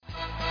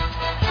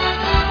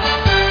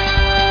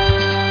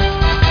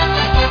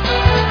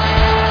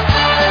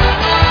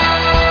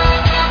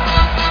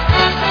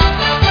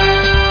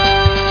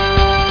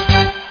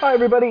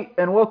everybody,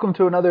 and welcome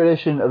to another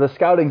edition of the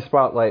Scouting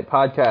Spotlight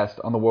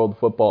podcast on the World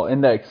Football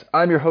Index.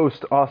 I'm your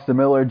host, Austin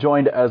Miller,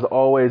 joined as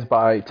always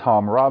by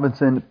Tom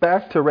Robinson,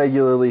 back to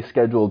regularly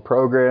scheduled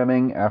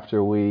programming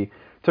after we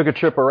took a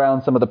trip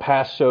around some of the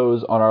past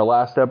shows on our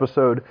last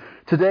episode.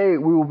 Today,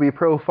 we will be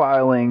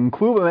profiling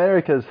Club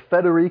America's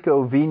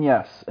Federico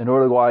Viñas, an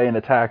Uruguayan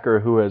attacker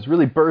who has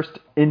really burst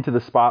into the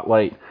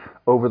spotlight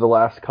over the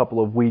last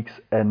couple of weeks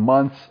and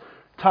months.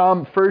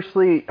 Tom,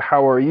 firstly,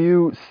 how are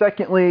you?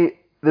 Secondly,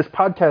 this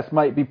podcast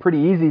might be pretty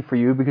easy for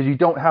you because you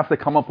don't have to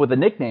come up with a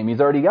nickname. He's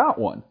already got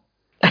one.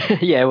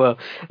 Yeah, well,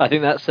 I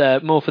think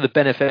that's more for the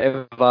benefit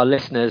of our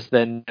listeners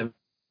than,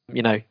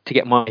 to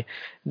get my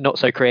not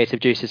so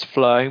creative juices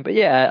flowing. But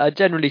yeah,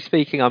 generally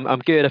speaking, I'm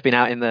good. I've been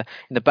out in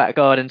the back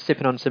garden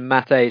sipping on some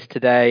mates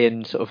today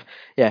and sort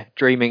of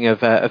dreaming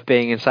of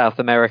being in South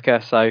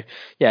America. So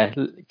yeah,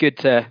 good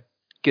to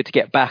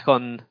get back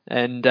on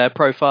and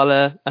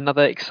profile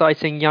another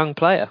exciting young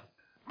player.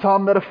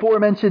 Tom, that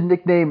aforementioned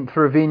nickname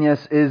for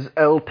Viñas is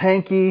El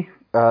Tanky.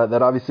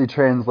 That obviously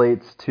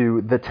translates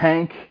to the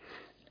tank.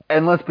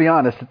 And let's be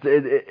honest,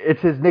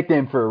 it's his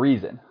nickname for a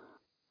reason.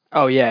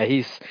 Oh yeah,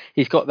 he's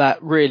got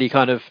that really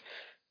kind of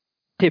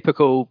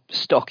typical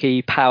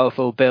stocky,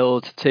 powerful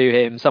build to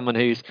him. Someone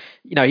who's,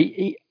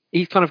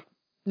 he's kind of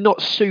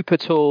not super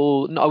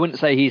tall. I wouldn't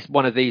say he's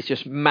one of these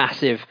just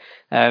massive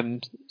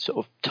sort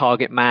of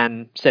target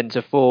man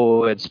centre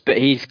forwards, but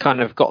he's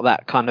kind of got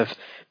that kind of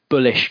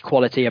bullish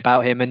quality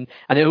about him, and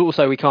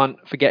also we can't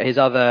forget his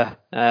other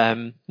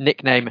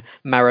nickname,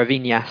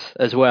 Maraviñas,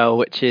 as well,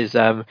 which is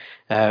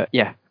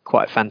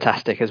quite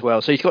fantastic as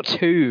well. So he's got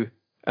two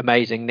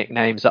amazing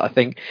nicknames that I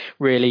think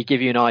really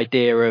give you an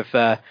idea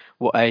of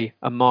what a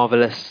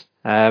marvellous,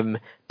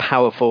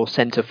 powerful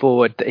centre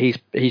forward that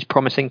he's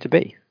promising to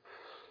be.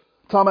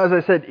 Tom, as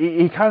I said,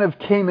 he kind of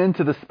came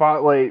into the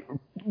spotlight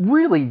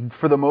really,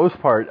 for the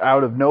most part,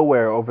 out of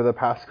nowhere over the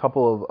past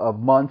couple of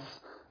months.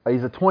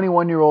 He's a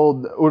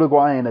 21-year-old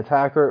Uruguayan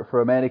attacker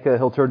for America.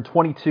 He'll turn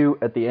 22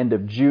 at the end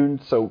of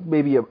June, so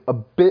maybe a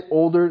bit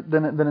older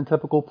than a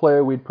typical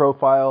player we'd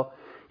profile.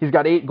 He's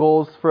got 8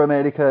 goals for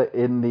America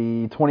in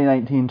the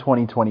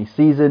 2019-2020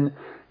 season.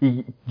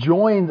 He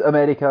joined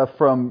America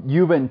from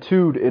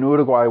Juventud in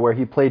Uruguay, where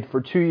he played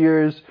for 2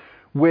 years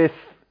with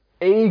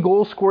a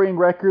goal-scoring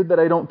record that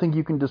I don't think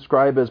you can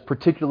describe as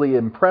particularly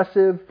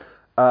impressive,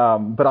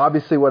 but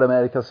obviously what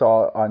America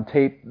saw on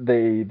tape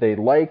they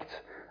liked.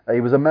 He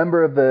was a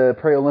member of the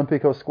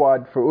Pre-Olympico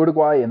squad for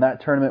Uruguay in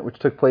that tournament, which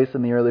took place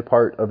in the early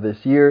part of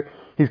this year.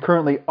 He's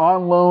currently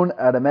on loan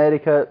at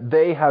America.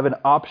 They have an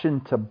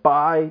option to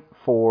buy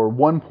for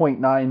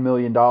 $1.9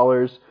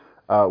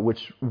 million,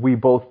 which we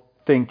both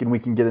think, and we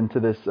can get into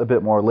this a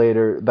bit more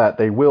later, that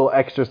they will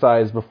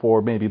exercise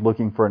before maybe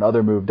looking for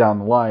another move down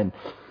the line.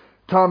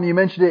 Tom, you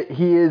mentioned it.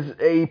 He is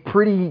a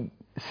pretty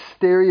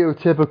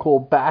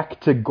stereotypical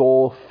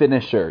back-to-goal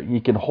finisher. He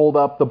can hold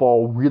up the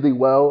ball really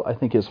well. I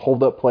think his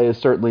hold-up play is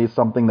certainly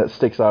something that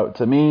sticks out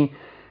to me.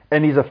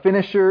 And he's a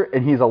finisher,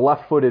 and he's a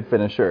left-footed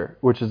finisher,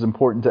 which is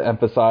important to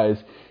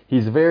emphasize.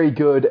 He's very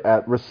good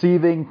at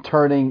receiving,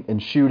 turning,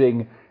 and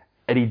shooting,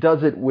 and he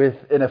does it with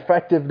an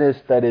effectiveness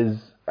that is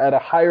at a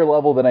higher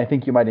level than I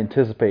think you might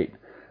anticipate.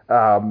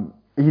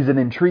 He's an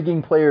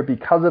intriguing player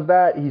because of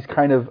that. He's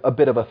kind of a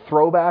bit of a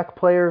throwback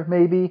player,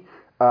 maybe.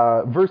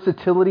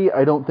 Versatility,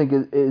 I don't think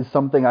is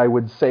something I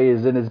would say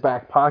is in his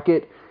back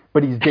pocket,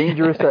 but he's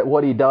dangerous at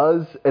what he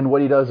does, and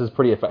what he does is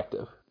pretty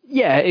effective.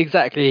 Yeah,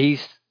 exactly.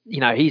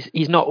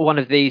 He's not one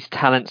of these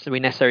talents that we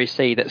necessarily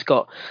see that's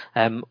got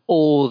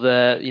all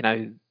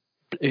the,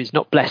 who's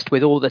not blessed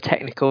with all the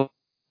technical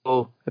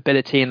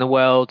ability in the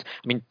world.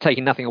 I mean,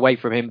 taking nothing away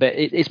from him, but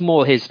it's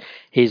more his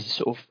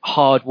sort of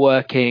hard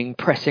working,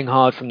 pressing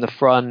hard from the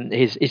front,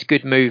 his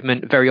good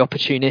movement, very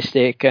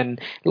opportunistic, and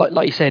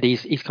like you said,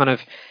 he's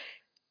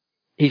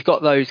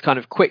got those kind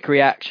of quick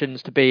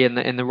reactions to be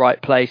in the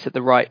right place at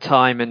the right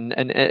time,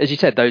 and as you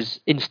said, those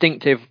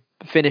instinctive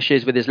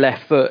finishes with his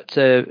left foot,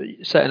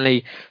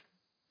 certainly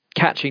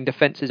catching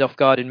defenses off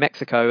guard in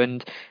Mexico,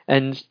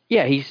 and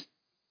yeah,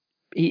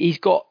 he's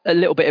got a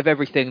little bit of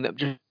everything that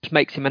just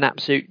makes him an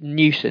absolute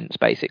nuisance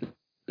basically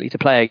to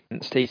play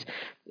against.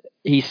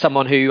 He's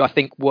someone who I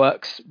think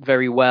works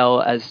very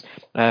well as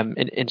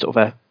in sort of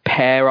a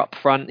pair up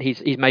front.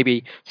 He's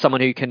maybe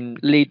someone who can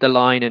lead the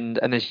line and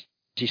as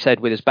you said,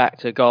 with his back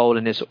to goal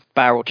and his sort of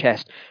barrel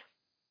chest,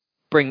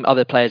 bring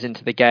other players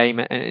into the game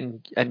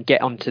and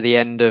get onto the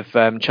end of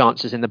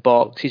chances in the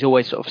box. He's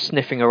always sort of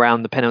sniffing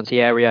around the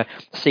penalty area,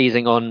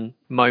 seizing on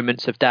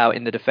moments of doubt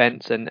in the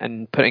defence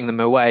and putting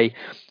them away.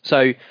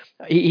 So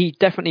he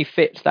definitely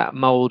fits that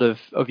mould of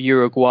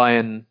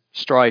Uruguayan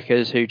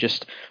strikers who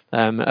just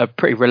are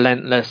pretty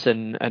relentless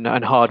and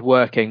hard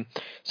working.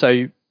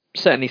 So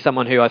certainly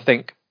someone who I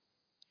think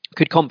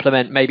could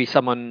complement maybe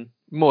someone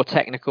more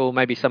technical,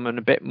 maybe someone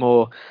a bit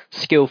more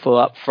skillful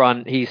up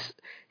front. He's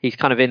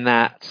kind of in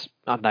that,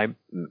 I don't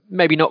know,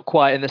 maybe not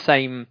quite in the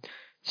same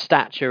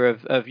stature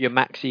of your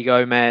Maxi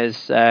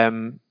Gomez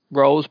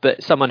roles,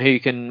 but someone who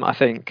can, I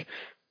think,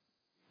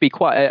 be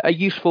quite a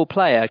useful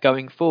player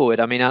going forward.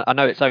 I mean, I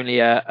know it's only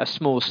a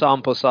small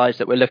sample size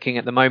that we're looking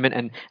at the moment,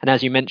 and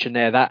as you mentioned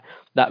there,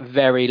 that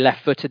very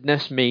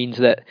left-footedness means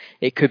that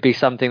it could be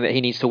something that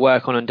he needs to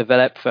work on and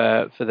develop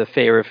for the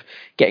fear of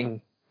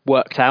getting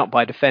worked out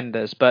by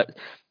defenders. But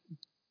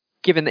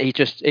given that he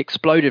just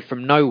exploded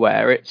from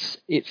nowhere,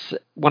 it's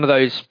one of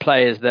those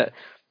players that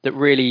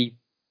really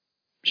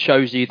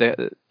shows you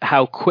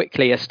how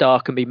quickly a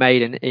star can be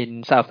made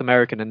in South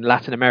American and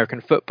Latin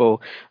American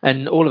football,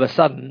 and all of a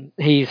sudden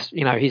he's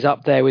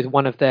up there with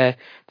one of their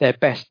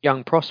best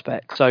young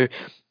prospects. So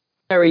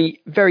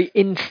very, very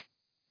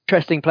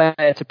interesting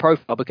player to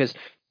profile, because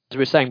as we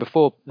were saying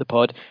before the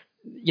pod,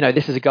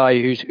 this is a guy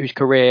whose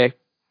career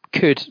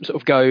could sort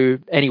of go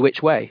any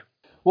which way.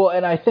 Well,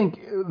 and I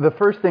think the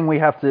first thing we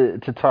have to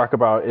talk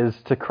about is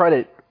to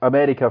credit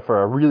America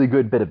for a really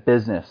good bit of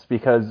business,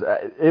 because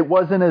it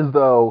wasn't as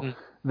though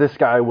this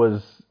guy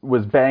was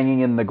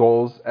banging in the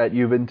goals at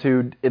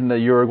Juventud in the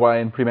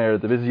Uruguayan Primera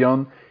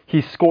División.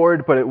 He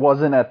scored, but it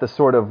wasn't at the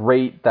sort of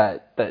rate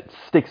that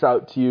sticks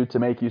out to you to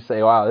make you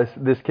say, wow,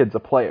 this kid's a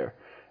player.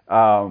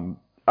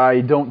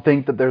 I don't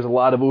think that there's a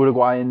lot of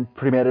Uruguayan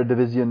Primera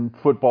División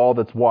football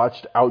that's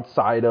watched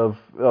outside of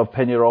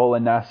Peñarol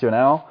and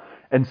Nacional.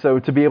 And so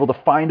to be able to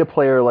find a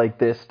player like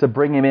this, to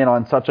bring him in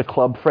on such a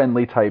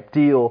club-friendly type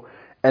deal,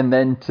 and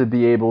then to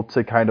be able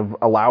to kind of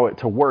allow it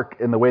to work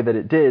in the way that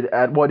it did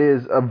at what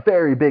is a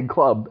very big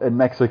club in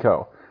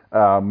Mexico,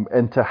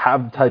 and to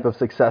have the type of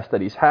success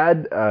that he's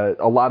had,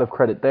 a lot of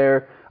credit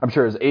there. I'm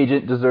sure his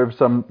agent deserves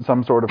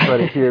some sort of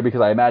credit here,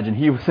 because I imagine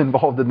he was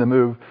involved in the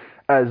move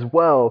as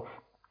well.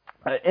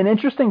 An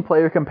interesting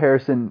player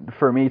comparison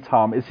for me,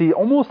 Tom, is he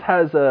almost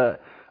has a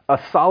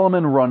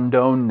Salomon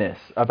Rondon-ness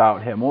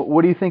about him.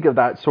 What do you think of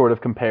that sort of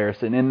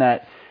comparison, in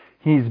that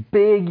he's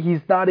big, he's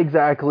not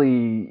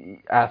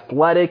exactly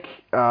athletic,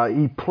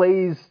 he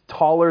plays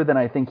taller than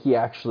I think he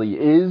actually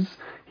is,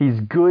 he's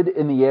good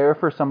in the air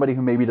for somebody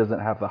who maybe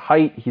doesn't have the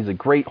height, he's a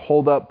great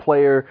hold-up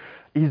player,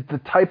 he's the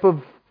type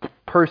of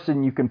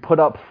person you can put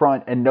up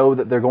front and know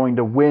that they're going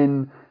to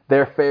win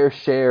their fair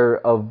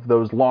share of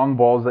those long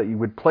balls that you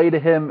would play to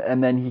him,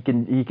 and then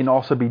he can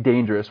also be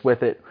dangerous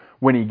with it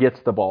when he gets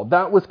the ball.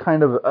 That was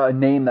kind of a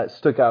name that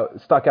stuck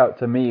out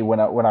to me when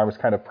I was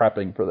kind of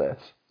prepping for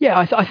this.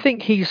 Yeah, I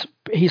think he's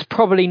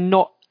probably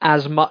not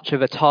as much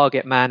of a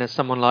target man as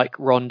someone like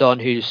Rondon,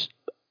 who's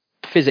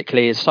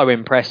physically is so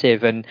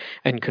impressive and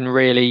can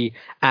really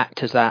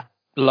act as that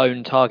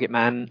lone target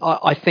man.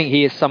 I think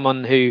he is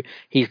someone who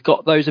he's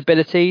got those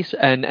abilities,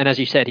 and as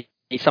you said,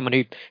 he's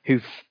someone who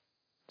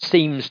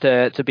seems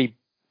to be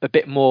a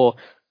bit more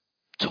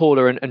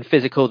taller and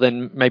physical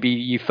than maybe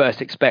you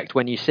first expect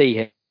when you see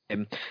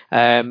him.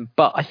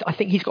 But I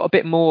think he's got a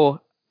bit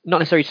more, not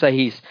necessarily to say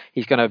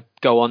he's going to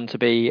go on to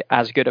be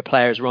as good a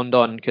player as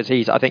Rondon, because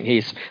I think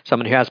he's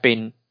someone who has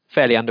been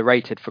fairly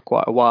underrated for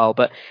quite a while,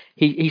 but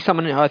he's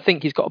someone who I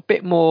think he's got a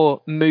bit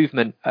more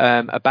movement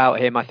about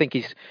him. I think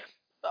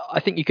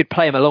you could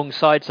play him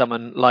alongside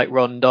someone like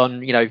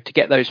Rondon, to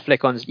get those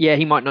flick-ons. Yeah,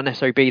 he might not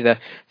necessarily be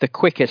the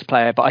quickest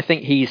player, but I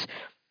think he's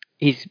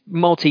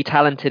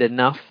multi-talented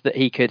enough that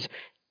he could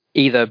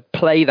either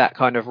play that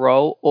kind of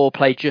role or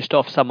play just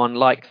off someone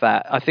like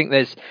that. I think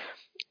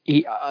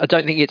I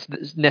don't think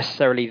it's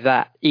necessarily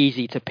that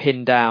easy to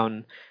pin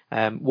down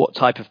what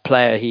type of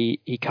player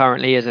he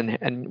currently is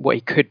and what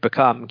he could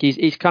become.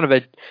 He's kind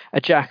of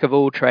a jack of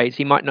all trades.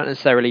 He might not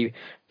necessarily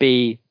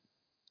be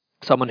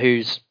someone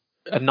who's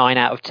a 9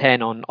 out of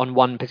 10 on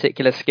one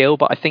particular skill,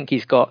 but I think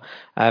he's got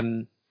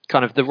kind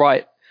of the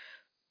right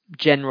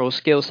general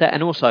skill set,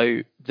 and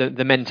also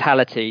the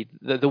mentality,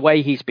 the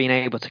way he's been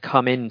able to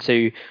come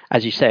into,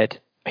 as you said,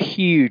 a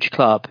huge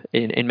club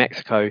in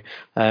Mexico,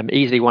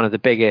 easily one of the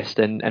biggest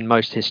and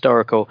most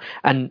historical.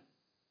 And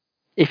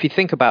if you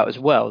think about as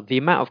well, the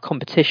amount of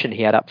competition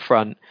he had up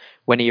front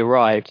when he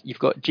arrived, you've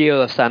got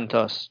Gio dos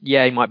Santos.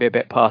 Yeah, he might be a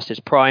bit past his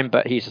prime,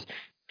 but he's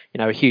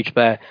a huge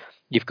player.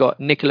 You've got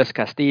Nicolas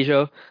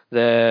Castillo,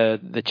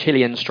 the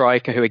Chilean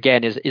striker, who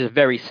again is a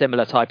very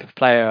similar type of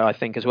player, I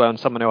think, as well, and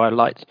someone who I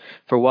liked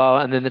for a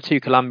while. And then the two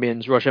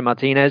Colombians, Roger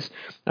Martinez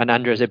and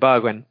Andres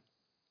Ibargüen.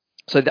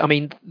 So, I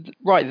mean,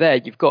 right there,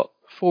 you've got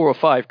 4 or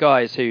 5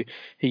 guys who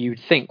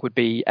you'd think would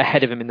be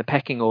ahead of him in the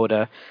pecking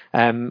order.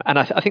 And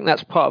I think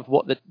that's part of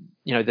what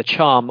the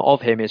charm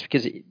of him is,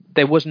 because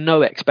there was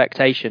no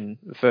expectation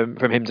from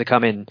him to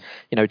come in,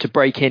 to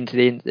break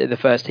into the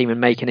first team and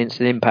make an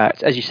instant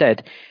impact. As you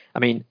said, I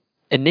mean,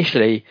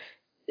 initially,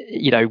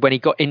 when he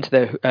got into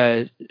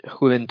the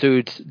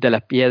Juventud de la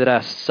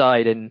Piedra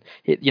side, and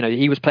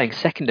he was playing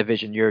second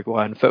division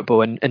Uruguayan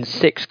football, and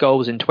 6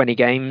 goals in 20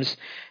 games,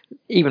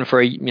 even for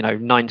a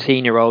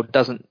 19-year-old,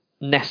 doesn't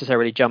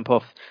necessarily jump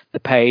off the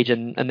page,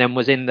 and then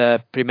was in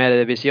the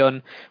Primera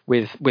División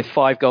with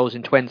 5 goals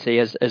in 20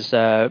 as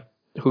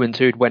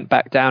Juventud went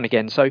back down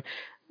again. So,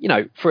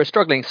 for a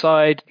struggling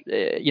side,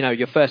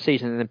 your first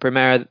season in the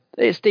Primera,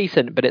 it's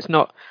decent, but it's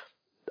not.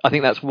 I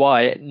think that's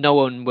why no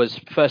one was,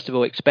 first of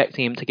all,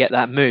 expecting him to get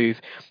that move,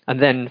 and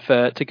then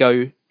to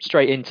go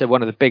straight into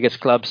one of the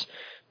biggest clubs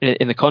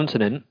in the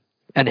continent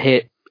and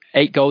hit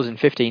 8 goals in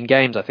 15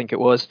 games, I think it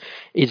was,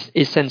 is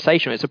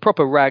sensational. It's a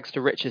proper rags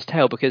to riches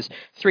tale, because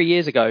 3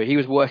 years ago he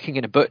was working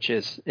in a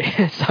butcher's.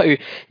 So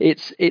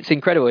it's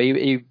incredible.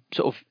 He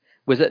sort of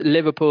was at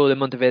Liverpool and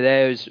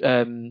Montevideo's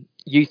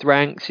youth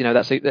ranks.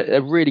 That's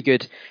a really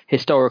good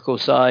historical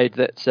side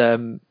that's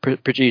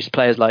produced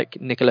players like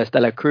Nicolas de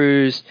la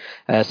Cruz,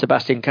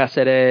 Sebastian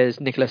Cáceres,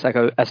 Nicolas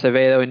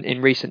Acevedo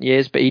in recent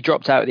years. But he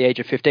dropped out at the age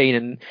of 15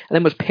 and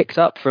then was picked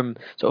up from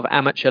sort of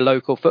amateur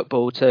local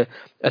football to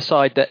a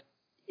side that,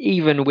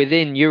 even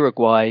within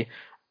Uruguay,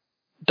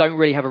 don't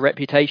really have a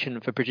reputation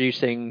for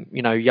producing,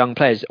 young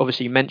players.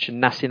 Obviously, you mentioned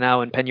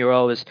Nacional and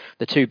Peñarol as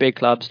the two big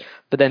clubs,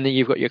 but then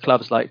you've got your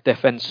clubs like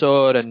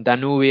Defensor and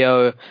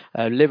Danubio,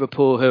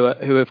 Liverpool,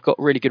 who have got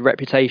really good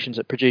reputations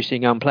at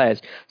producing young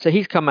players. So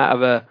he's come out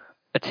of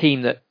a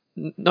team that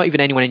not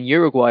even anyone in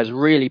Uruguay is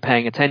really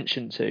paying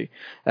attention to.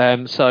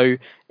 So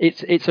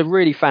it's a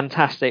really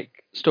fantastic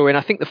story, and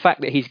I think the fact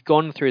that he's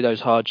gone through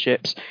those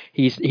hardships,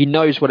 he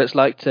knows what it's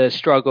like to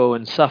struggle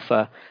and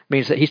suffer,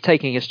 means that he's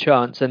taking his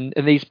chance, and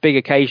these big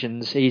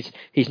occasions he's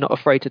not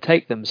afraid to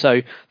take them.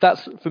 So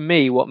that's, for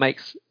me, what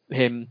makes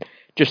him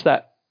just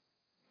that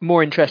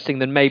more interesting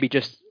than maybe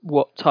just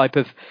what type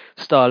of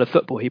style of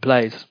football he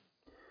plays.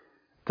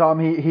 Tom,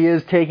 he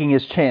is taking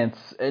his chance,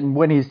 and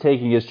when he's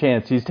taking his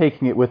chance, he's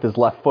taking it with his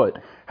left foot.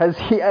 Has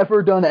he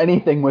ever done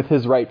anything with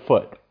his right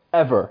foot?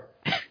 Ever?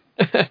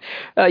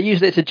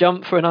 Used it to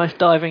jump for a nice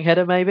diving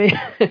header, maybe.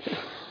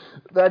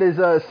 That is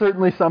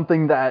certainly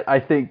something that I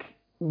think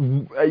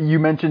you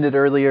mentioned it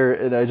earlier,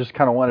 and I just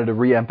kind of wanted to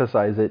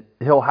re-emphasize it.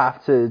 He'll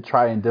have to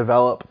try and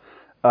develop,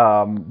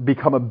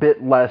 become a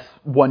bit less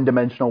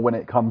one-dimensional when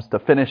it comes to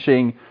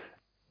finishing.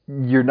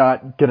 You're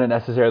not going to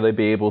necessarily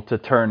be able to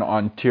turn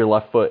onto your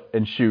left foot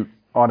and shoot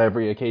on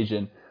every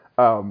occasion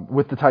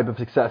with the type of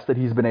success that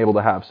he's been able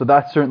to have. So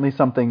that's certainly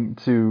something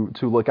to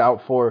look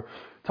out for.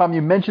 Tom,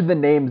 you mentioned the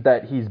names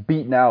that he's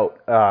beaten out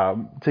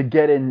to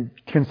get in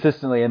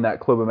consistently in that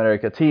Club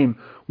America team.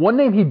 One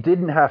name he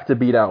didn't have to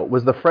beat out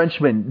was the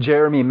Frenchman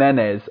Jeremy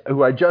Menez,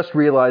 who I just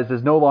realized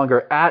is no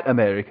longer at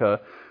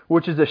America,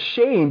 which is a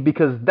shame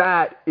because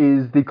that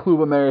is the Club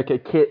America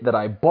kit that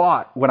I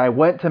bought when I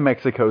went to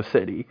Mexico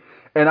City.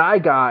 And I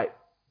got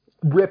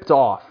ripped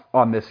off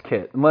on this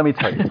kit. And let me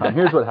tell you, Tom,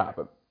 here's what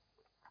happened.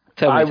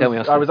 Tell me.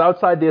 I was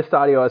outside the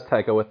Estadio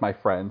Azteca with my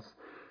friends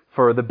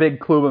for the big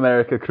Club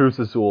America Cruz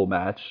Azul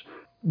match.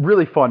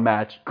 Really fun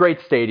match, great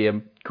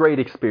stadium, great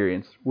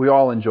experience. We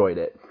all enjoyed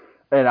it.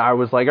 And I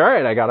was like, all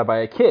right, I got to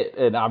buy a kit.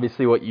 And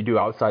obviously what you do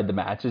outside the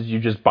match is you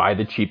just buy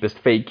the cheapest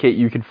fake kit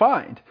you can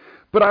find.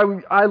 But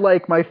I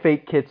like my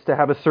fake kits to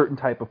have a certain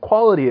type of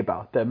quality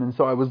about them. And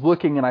so I was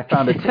looking and I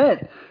found a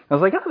tent. I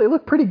was like, oh, they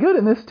look pretty good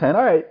in this tent.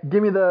 All right,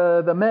 give me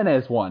the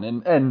Menez one.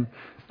 And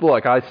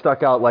look, I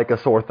stuck out like a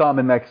sore thumb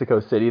in Mexico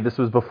City. This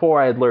was before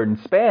I had learned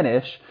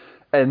Spanish.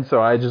 And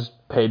so I just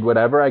paid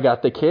whatever. I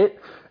got the kit.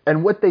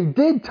 And what they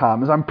did,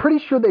 Tom, is I'm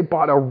pretty sure they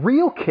bought a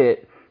real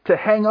kit to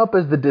hang up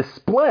as the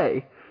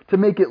display to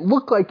make it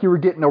look like you were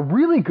getting a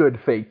really good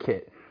fake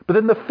kit. But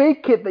then the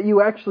fake kit that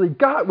you actually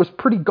got was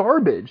pretty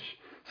garbage.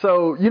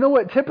 So, you know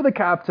what? Tip of the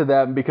cap to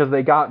them because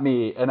they got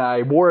me and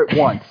I wore it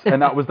once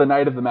and that was the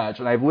night of the match.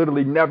 And I've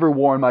literally never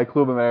worn my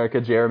Club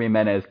America Jeremy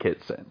Menez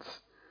kit since.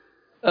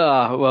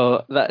 Oh,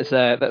 well,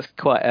 that's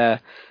quite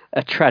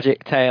a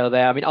tragic tale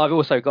there. I mean, I've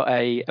also got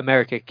a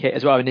America kit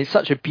as well, and it's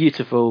such a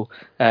beautiful,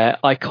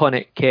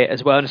 iconic kit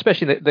as well, and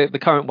especially the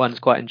current one's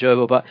quite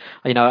enjoyable. But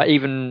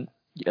even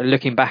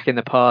looking back in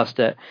the past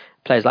at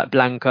players like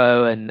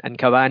Blanco and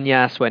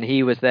Cabañas when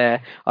he was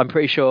there, I'm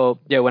pretty sure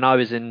when I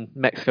was in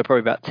Mexico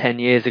probably about 10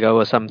 years ago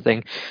or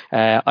something,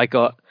 I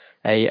got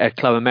a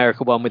Club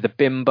America one with a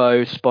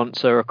Bimbo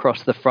sponsor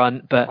across the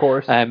front. But of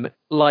course,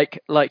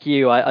 like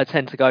you, I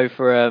tend to go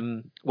for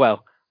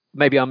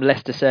maybe I'm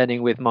less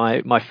discerning with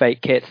my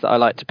fake kits that I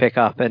like to pick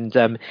up, and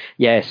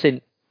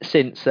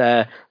since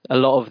a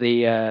lot of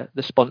the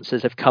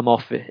sponsors have come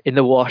off in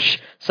the wash,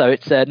 so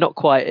it's not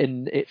quite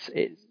in its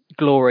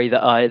glory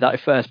that I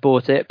first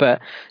bought it.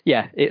 But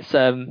yeah, it's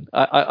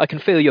I can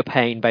feel your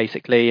pain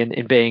basically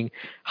in being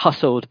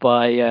hustled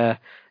by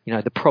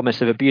the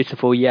promise of a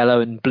beautiful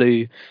yellow and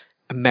blue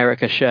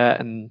America shirt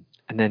and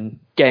then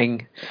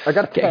getting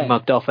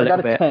mugged off a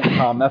little bit. I got a tent,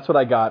 Tom. That's what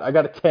I got. I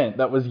got a tent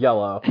that was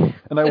yellow,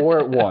 and I wore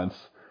it once.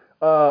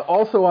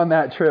 Also on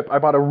that trip, I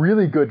bought a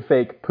really good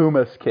fake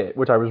Pumas kit,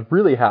 which I was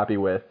really happy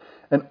with.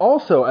 And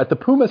also at the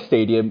Pumas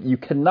Stadium, you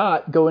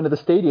cannot go into the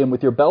stadium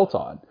with your belt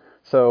on.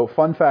 So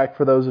fun fact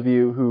for those of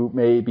you who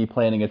may be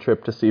planning a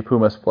trip to see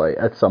Pumas play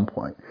at some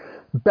point.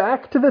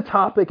 Back to the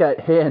topic at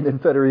hand in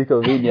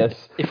Federico Viñas.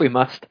 If we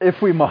must.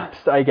 If we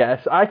must, I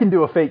guess. I can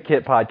do a fake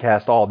kit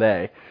podcast all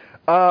day.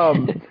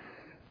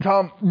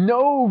 Tom,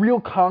 no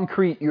real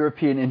concrete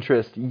European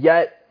interest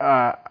yet.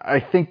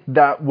 I think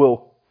that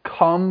will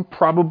come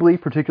probably,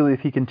 particularly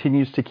if he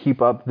continues to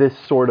keep up this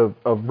sort of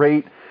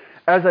rate.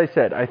 As I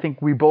said, I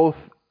think we both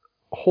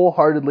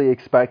wholeheartedly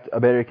expect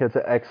America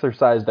to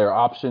exercise their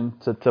option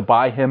to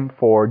buy him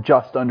for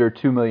just under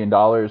 $2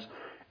 million.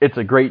 It's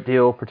a great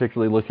deal,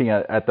 particularly looking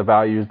at the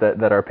values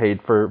that are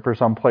paid for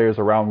some players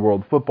around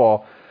world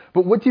football.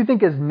 But what do you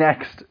think is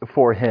next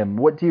for him?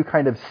 What do you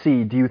kind of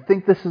see? Do you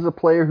think this is a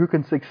player who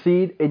can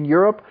succeed in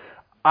Europe?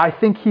 I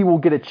think he will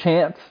get a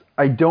chance.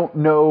 I don't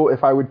know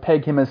if I would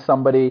peg him as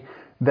somebody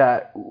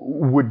that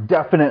would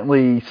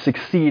definitely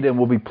succeed and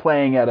will be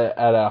playing at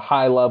a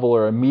high level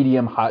or a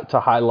medium to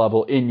high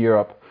level in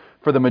Europe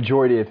for the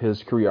majority of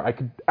his career. I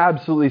could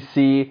absolutely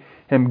see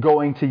him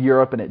going to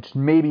Europe and it's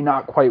maybe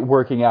not quite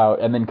working out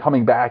and then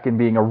coming back and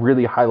being a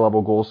really high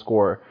level goal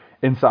scorer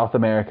in South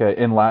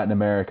America, in Latin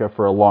America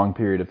for a long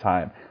period of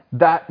time.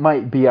 That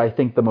might be, I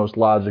think, the most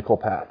logical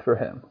path for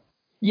him.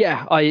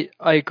 Yeah, I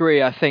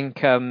agree. I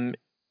think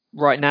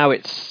right now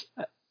it's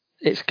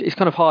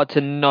kind of hard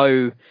to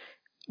know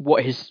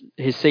what his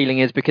ceiling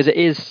is because it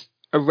is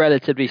a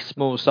relatively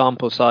small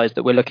sample size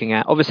that we're looking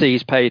at. Obviously,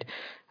 he's played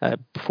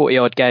 40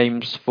 odd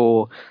games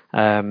for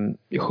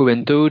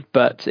Juventud,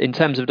 but in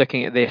terms of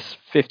looking at this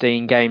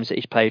 15 games that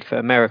he's played for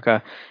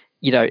America,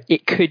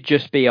 it could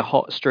just be a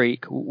hot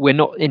streak. We're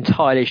not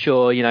entirely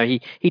sure.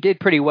 He did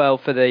pretty well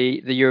for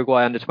the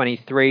Uruguay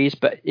under-23s,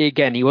 but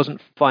again, he wasn't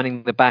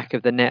finding the back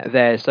of the net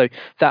there. So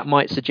that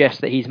might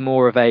suggest that he's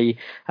more of a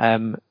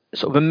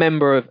sort of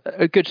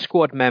a good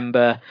squad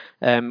member,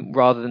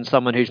 rather than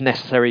someone who's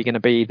necessarily going to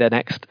be the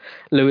next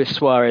Luis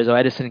Suarez or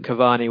Edison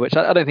Cavani, which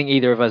I don't think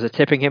either of us are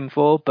tipping him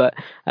for. But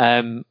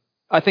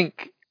I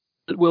think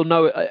we'll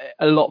know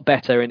a lot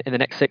better in the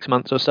next 6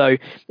 months or so.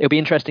 It'll be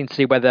interesting to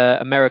see whether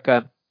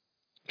America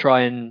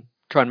try and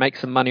make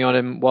some money on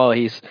him while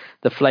he's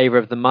the flavour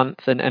of the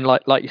month. And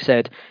like you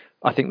said,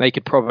 I think they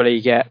could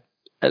probably get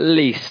at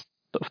least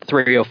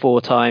 3 or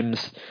 4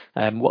 times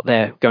what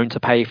they're going to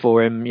pay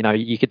for him.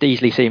 You could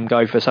easily see him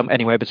go for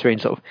anywhere between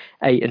sort of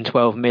 8 and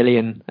 12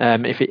 million.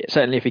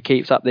 Certainly if he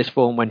keeps up this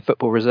form when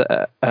football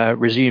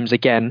resumes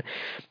again.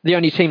 The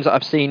only teams that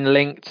I've seen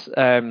linked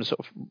sort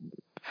of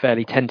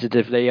fairly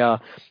tentatively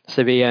are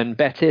Sevilla and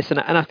Betis, and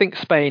I think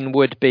Spain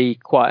would be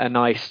quite a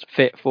nice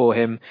fit for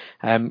him.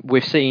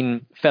 We've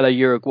seen fellow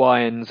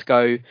Uruguayans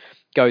go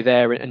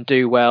there and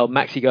do well.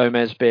 Maxi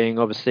Gomez being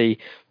obviously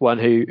one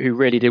who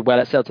really did well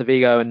at Celta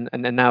Vigo and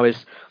now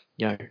is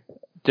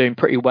doing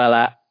pretty well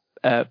at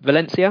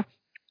Valencia.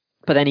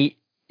 But then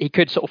he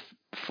could sort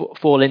of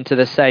fall into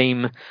the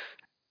same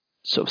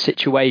sort of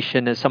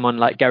situation as someone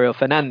like Gabriel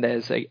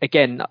Fernandez.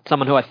 Again,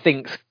 someone who I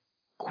think's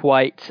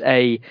quite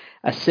a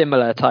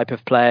similar type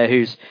of player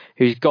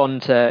who's gone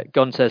to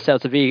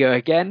Celta Vigo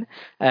again,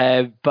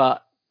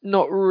 but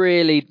not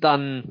really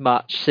done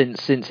much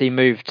since he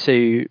moved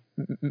to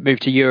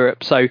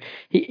Europe. So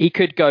he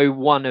could go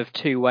one of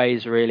two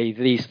ways really.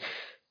 These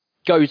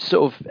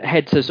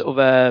head to sort of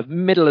a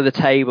middle of the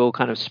table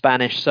kind of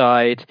Spanish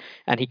side,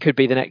 and he could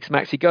be the next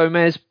Maxi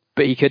Gomez,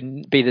 but he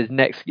couldn't be the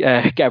next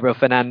Gabriel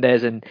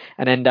Fernandez and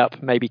end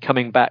up maybe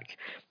coming back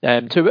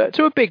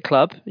to a big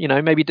club.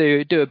 Maybe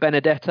do a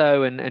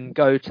Benedetto and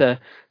go to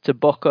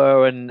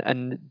Boca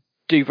and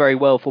do very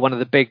well for one of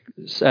the big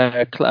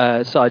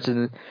sides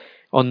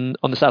on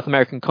the South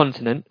American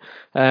continent.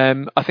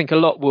 I think a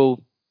lot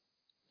we'll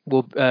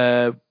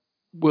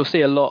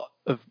see a lot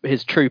of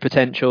his true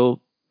potential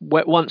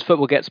once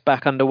football gets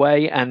back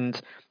underway, and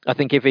I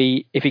think if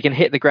he can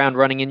hit the ground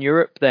running in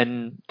Europe,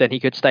 then he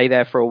could stay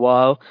there for a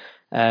while.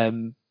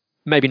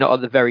 Maybe not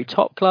at the very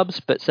top clubs,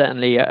 but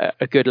certainly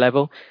a good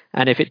level.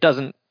 And if it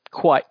doesn't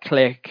quite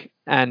click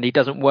and he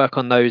doesn't work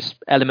on those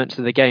elements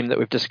of the game that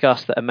we've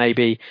discussed that are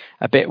maybe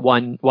a bit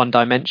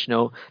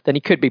one-dimensional, then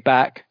he could be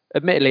back,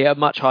 admittedly at a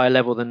much higher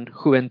level than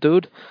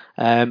Juventud.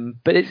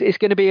 But it's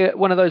going to be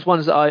one of those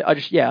ones that I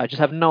just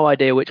have no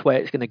idea which way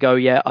it's going to go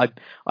yet.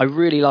 I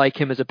really like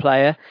him as a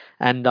player,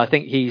 and I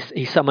think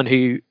he's someone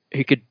who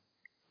could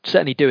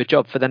certainly do a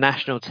job for the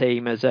national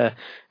team as a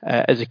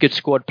good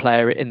squad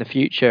player in the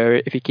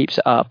future if he keeps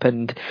it up,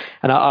 and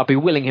I'll be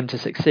willing him to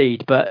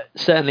succeed. But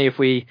certainly if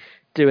we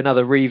do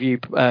another review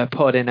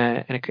pod in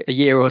a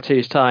year or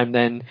two's time,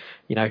 then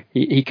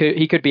he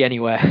could be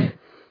anywhere.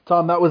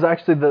 Tom, that was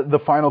actually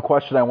the final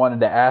question I wanted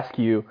to ask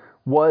you,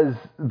 was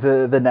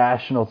the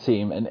national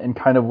team, and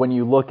kind of when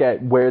you look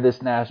at where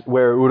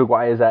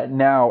Uruguay is at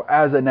now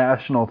as a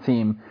national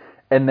team,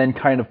 and then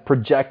kind of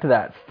project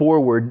that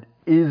forward,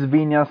 is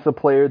Viñas a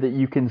player that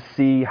you can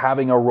see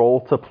having a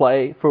role to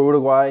play for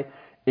Uruguay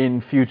in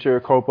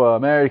future Copa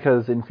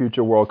Americas, in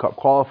future World Cup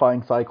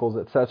qualifying cycles,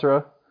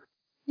 etc.?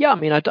 Yeah, I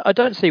mean, I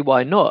don't see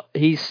why not.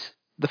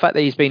 The fact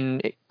that he's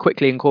been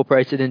quickly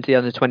incorporated into the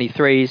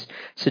under-23s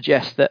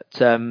suggests that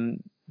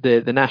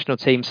the national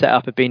team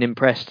setup have been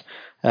impressed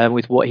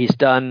with what he's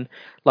done.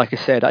 Like I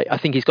said, I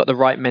think he's got the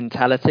right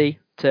mentality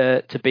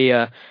to be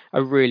a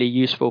really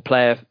useful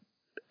player.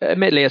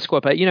 Admittedly, a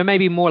squad player,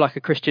 maybe more like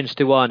a Christian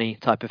Stuani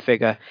type of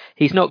figure.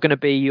 He's not going to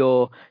be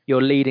your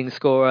leading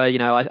scorer.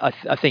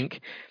 I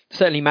think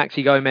certainly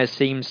Maxi Gomez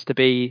seems to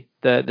be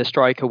the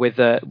striker with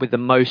the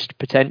most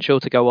potential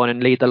to go on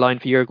and lead the line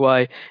for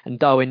Uruguay. And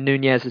Darwin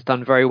Núñez has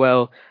done very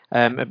well,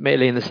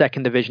 admittedly in the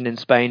second division in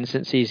Spain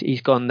since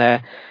he's gone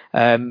there.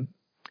 And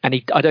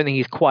I don't think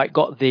he's quite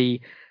got the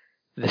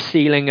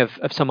ceiling of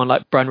someone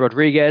like Bran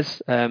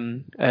Rodriguez,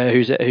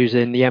 who's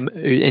in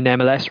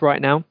MLS right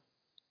now.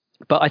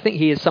 But I think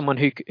he is someone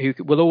who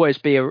will always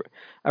be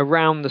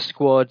around the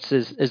squads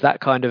as that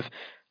kind of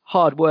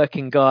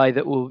hard-working guy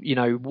that will,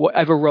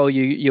 whatever role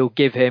you'll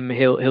give him,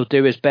 he'll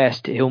do his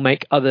best. He'll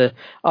make others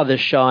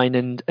shine,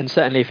 and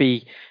certainly if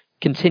he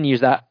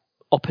continues that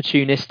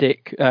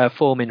opportunistic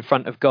form in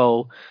front of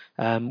goal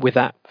with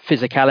that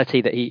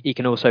physicality that he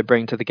can also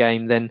bring to the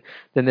game, then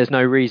there's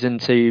no reason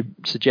to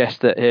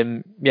suggest that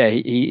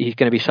he's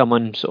going to be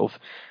someone sort of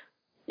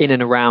in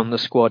and around the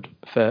squad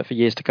for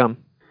years to come.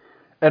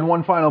 And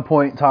one final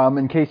point, Tom,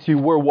 in case you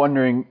were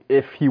wondering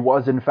if he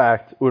was in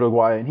fact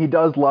Uruguayan, he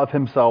does love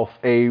himself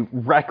a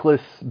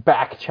reckless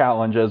back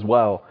challenge as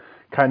well,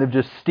 kind of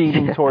just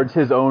steaming towards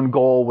his own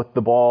goal with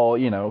the ball,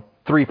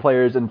 3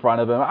 players in front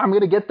of him. I'm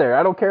going to get there.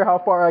 I don't care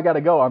how far I got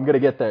to go. I'm going to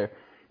get there.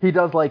 He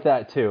does like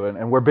that too,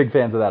 and we're big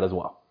fans of that as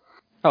well.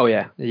 Oh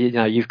yeah,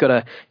 you've got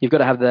to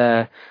have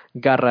the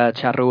garra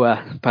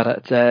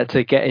charrua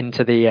to get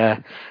into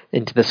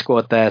the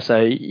squad there. So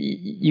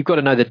you've got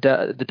to know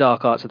the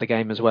dark arts of the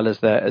game as well as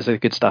the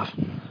good stuff.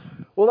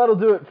 Well, that'll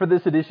do it for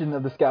this edition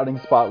of the Scouting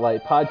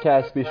Spotlight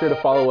podcast. Be sure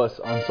to follow us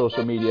on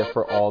social media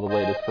for all the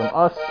latest from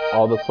us.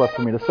 All that's left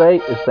for me to say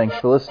is thanks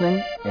for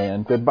listening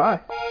and goodbye.